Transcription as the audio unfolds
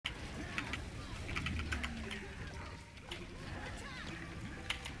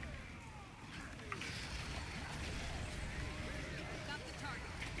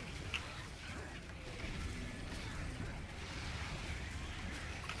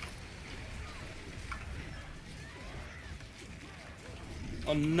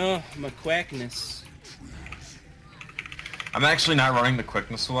Oh no, my quackness. I'm actually not running the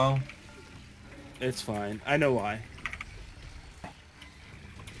quickness well. It's fine. I know why.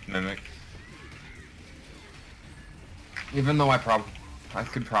 Mimic. Even though I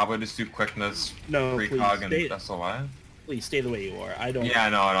could probably just do quickness, No, precog, please, and SOI. Please stay the way you are. I don't. Yeah,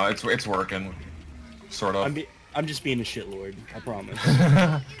 no, it's working. Sort of. I'm just being a shitlord. I promise.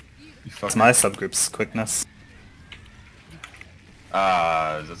 It's my subgroup's quickness.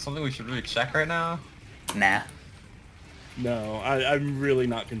 Is that something we should really check right now? Nah. No, I'm really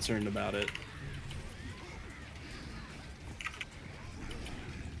not concerned about it.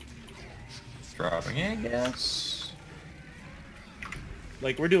 Dropping aegis.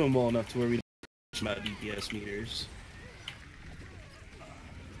 Like, we're doing well enough to where we don't about DPS meters.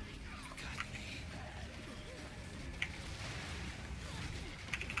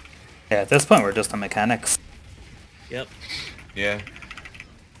 Yeah, at this point we're just on mechanics. Yep. Yeah.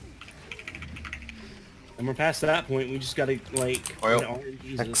 And we're past that point. We just gotta, like, Oil.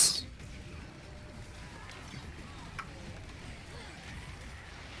 Jesus.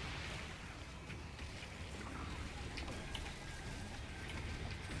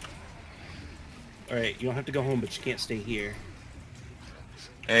 Alright, you don't have to go home, but you can't stay here.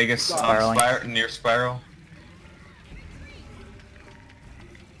 Aegis near spiral.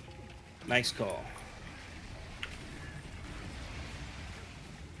 Nice call.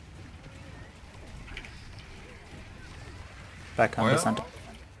 Back on the center.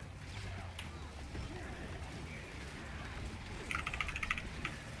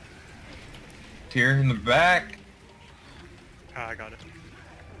 Tear in the back. Ah, I got it.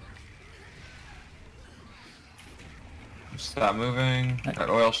 Stop moving. That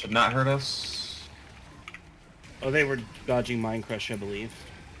oil should not hurt us. Oh, they were dodging Mind Crush, I believe.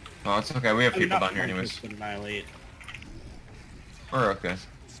 Oh, it's okay. We have people not down here Mind anyways. Crush, but Annihilate. We're okay.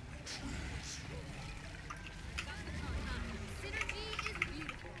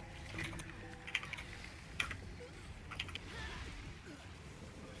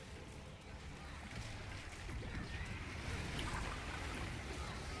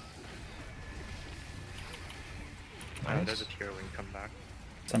 Nice. There's a tier wing come back.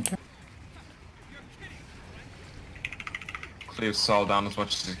 Center. Cleave Saul down as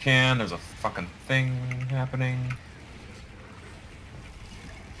much as you can. There's a fucking thing happening.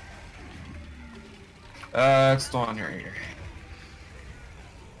 It's still on here.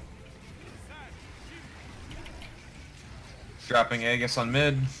 Dropping Aegis on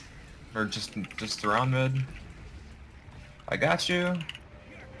mid. Or just around mid. I got you.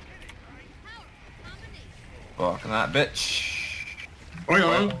 Blocking that bitch.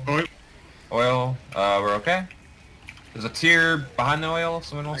 Oil. Oil. We're okay. There's a tier behind the oil.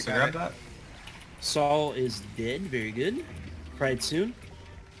 Someone wants to grab that. Saul is dead. Very good. Pride soon.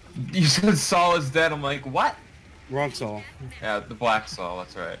 You said Saul is dead. I'm like, what? Wrong Saul. Yeah, the black Saul.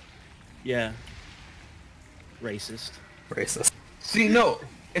 That's right. Yeah. Racist. Racist. See, no,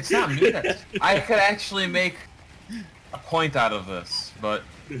 it's not me. I could actually make a point out of this, but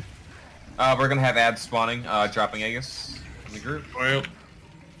we're gonna have ads spawning, dropping Aegis in the group. Oil.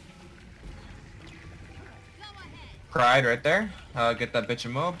 Pride right there. Get that bitch a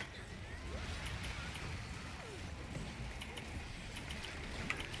mob.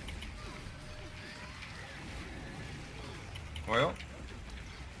 Well,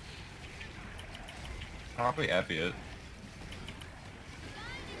 probably epi it.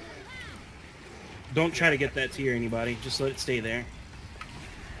 Don't try to get that tier, anybody. Just let it stay there.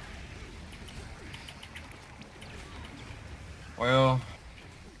 Well,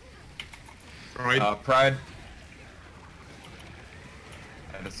 Pride. Pride.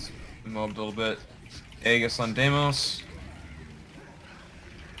 I just mobbed a little bit. Aegis on Deimos.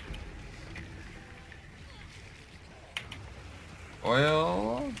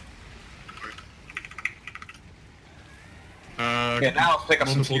 Oil. Okay, now let's pick up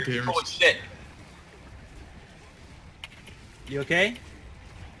some multiple tiers. tiers. Holy shit. You okay?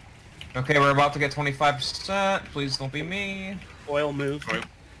 Okay, we're about to get 25%. Please don't be me. Oil move. Oil.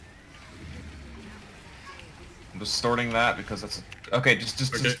 I'm just sorting that because that's okay.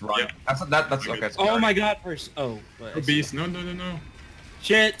 Just run. Yeah. That's okay. It's Oh my god, first. Oh. But A beast. No.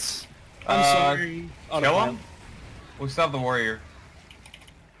 Shit. I'm sorry. Kill him? We still have the warrior.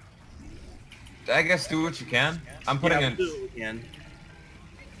 I guess do what you can. I'm putting Yeah, in. we'll do what we can.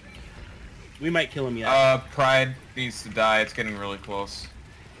 We might kill him yet. Pride needs to die. It's getting really close.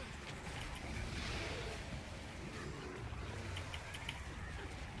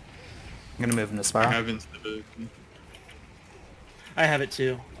 I'm gonna move into I spiral. have instability. I have it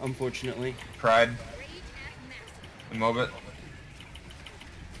too, unfortunately. Pride. Mob it.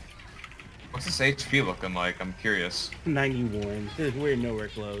 What's this HP looking like? I'm curious. 91. We're nowhere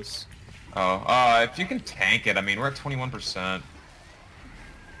close. Oh, if you can tank it, I mean, we're at 21%.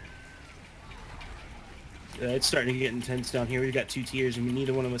 It's starting to get intense down here. We've got 2 tiers, and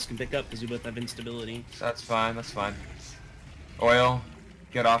neither one of us can pick up because we both have instability. That's fine, that's fine. Oil.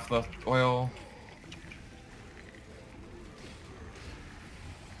 Get off the oil.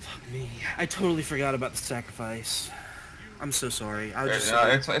 Fuck me. I totally forgot about the sacrifice. I'm so sorry. I was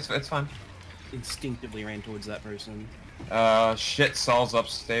just It's fine. instinctively ran towards that person. Shit, Saul's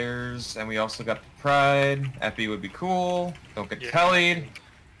upstairs, and we also got Pride. Epi would be cool. Don't get Yeah. tellied.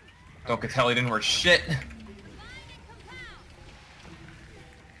 Don't get tellied in worth shit.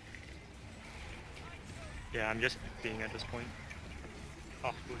 Yeah, I'm just being at this point.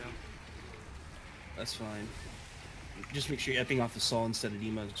 Off cooldown. That's fine. Just make sure you're epping off the Saul instead of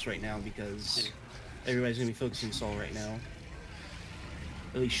Deimos right now because everybody's gonna be focusing Saul right now.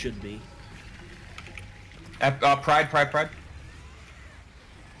 At least should be. Pride.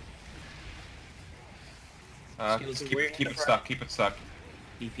 Skills Keep aware it and stuck, keep it stuck.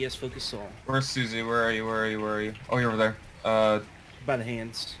 DPS focus Saul. Where's Susie? Where are you? Oh, you're over there. By the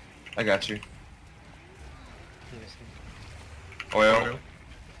hands. I got you. Yes. Oil.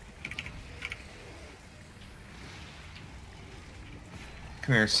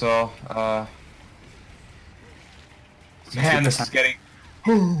 Come here, Saul. Man, this is getting...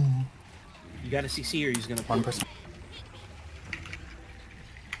 You got a CC or he's gonna 1%.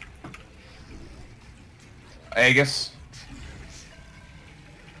 Aegis.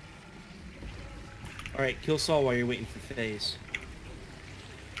 Alright, kill Saul while you're waiting for phase.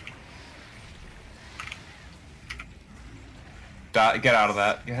 Get out of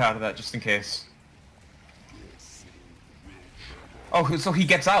that. Get out of that, just in case. Oh, so he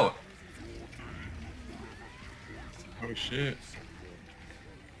gets out. Oh shit.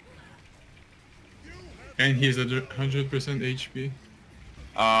 And he's at 100% HP.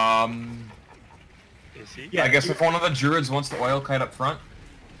 Is he? Yeah, I guess if one of the druids wants the oil kite up front.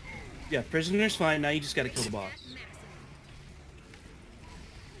 Yeah, prisoner's fine, now you just gotta kill the boss.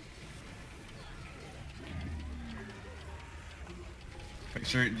 Make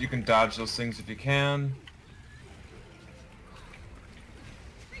sure you can dodge those things if you can.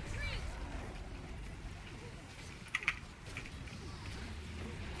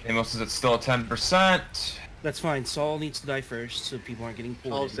 Deimos is still at 10%. That's fine, Saul needs to die first so people aren't getting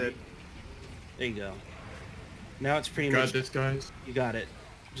pulled. Saul's in. dead. There you go. Now it's pretty Got much... this, guys. You got it.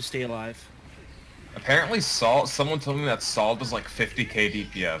 Just stay alive. Apparently Saul, someone told me that Saul does like 50k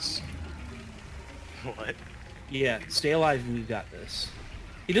DPS. What? Yeah, stay alive and you got this.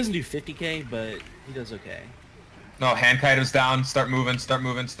 He doesn't do 50k, but he does okay. No, hand kite is down. Start moving. Just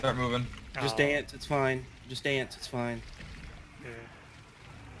Just dance, it's fine. Just dance, it's fine. Yeah.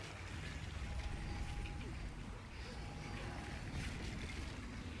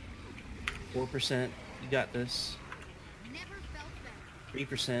 Yeah. 4%, you got this.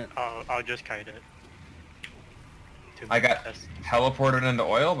 3%. I'll just kite it. I got teleported into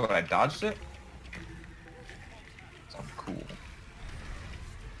oil, but I dodged it. So cool.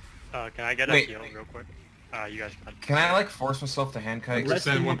 Can I get a Wait. heal real quick? You guys got it. Can I like force myself to hand kite? Less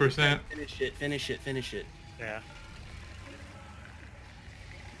than 1%. Finish it. Yeah.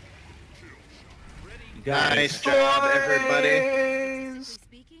 You got Nice it. job, everybody.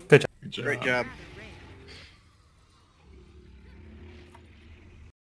 Good job. Good job. Great job.